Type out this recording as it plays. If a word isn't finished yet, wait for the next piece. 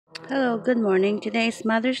Hello, good morning. Today is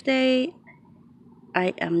Mother's Day.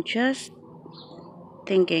 I am just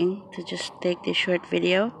thinking to just take this short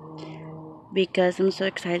video because I'm so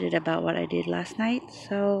excited about what I did last night.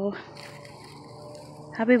 So,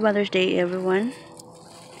 happy Mother's Day, everyone.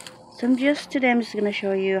 Today I'm just gonna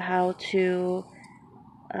show you how to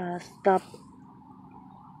stop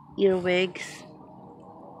earwigs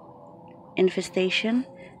infestation.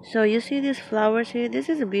 So, you see these flowers here? This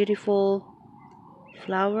is a beautiful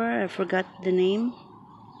flower. I forgot the name.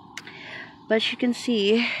 But you can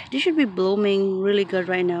see they should be blooming really good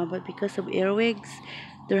right now, but because of earwigs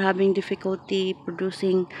they're having difficulty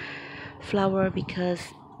producing flower because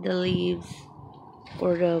the leaves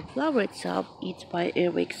or the flower itself eats by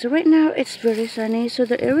earwigs. So right now it's very sunny, so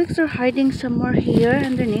the earwigs are hiding somewhere here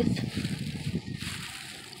underneath.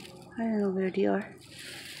 I don't know where they are,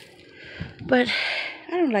 but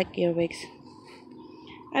I don't like earwigs.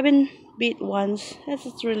 I've been bit once.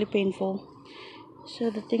 It's really painful.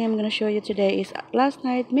 So the thing I'm gonna show you today is last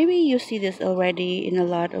night. Maybe you see this already in a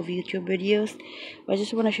lot of YouTube videos, but I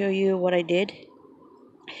just want to show you what I did.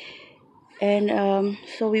 And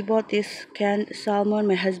so we bought this canned salmon.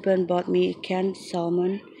 My husband bought me canned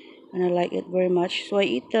salmon, and I like it very much. So I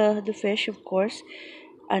eat the fish, of course,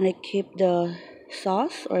 and I keep the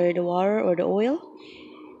sauce or the water or the oil.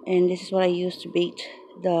 And this is what I use to bait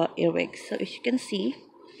the earwigs. So as you can see,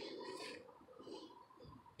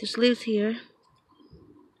 this leaves here.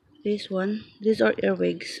 These are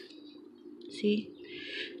earwigs. See?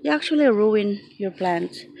 They actually ruin your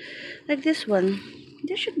plants. Like this one,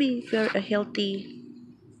 this should be very healthy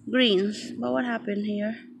greens. But what happened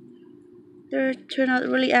here? They turn out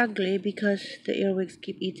really ugly because the earwigs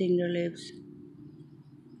keep eating their leaves.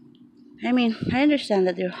 I mean, I understand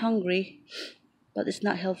that they're hungry, but it's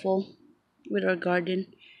not helpful with our garden.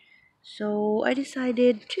 So I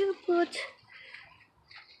decided to put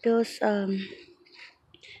those.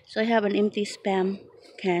 So I have an empty spam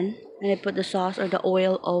can, and I put the sauce or the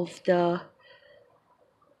oil of the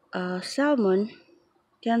salmon,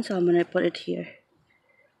 canned salmon. I put it here.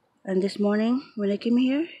 And this morning when I came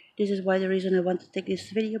here, this is why the reason I want to take this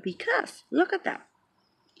video, because look at that.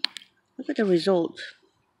 Look at the result.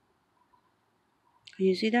 Can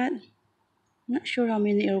you see that? I'm not sure how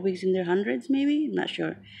many earwigs in there, hundreds maybe? I'm not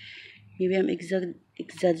sure. Maybe I'm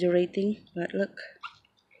exaggerating, but look.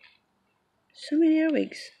 So many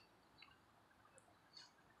earwigs.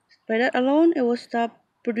 By that alone, it will stop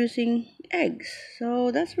producing eggs.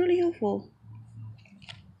 So that's really helpful.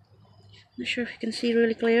 Not sure if you can see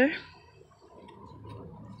really clear.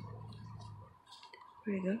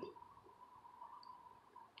 There you go.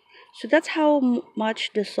 So that's how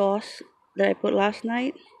much the sauce that I put last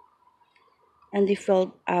night, and they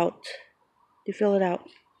filled out. They fill it out.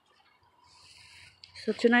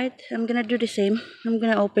 So tonight I'm gonna do the same. I'm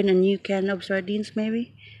gonna open a new can of sardines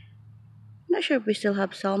maybe. Not sure if we still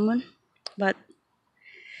have salmon, but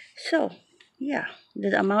so yeah,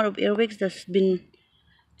 the amount of earwigs that's been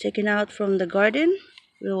taken out from the garden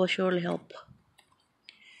will surely help.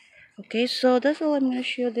 Okay, so that's all I'm gonna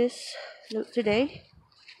show this today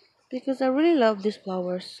because I really love these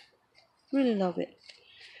flowers. Really love it.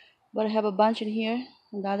 But I have a bunch in here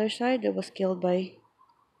on the other side that was killed by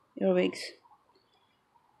earwigs.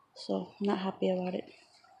 So I'm not happy about it.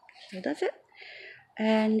 So that's it.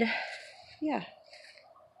 And yeah.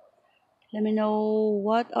 Let me know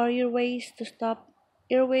what are your ways to stop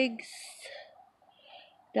earwigs.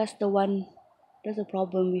 That's the one. That's the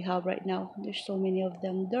problem we have right now. There's so many of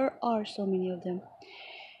them. There are so many of them.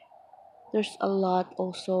 There's a lot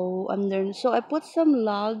also under. So I put some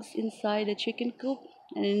logs inside the chicken coop,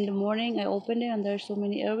 and in the morning I opened it, and there's so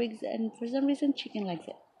many earwigs. And for some reason, chicken likes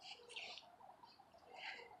it.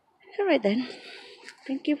 All right then.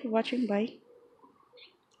 Thank you for watching. Bye.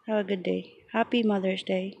 Have a good day. Happy Mother's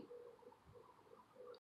Day.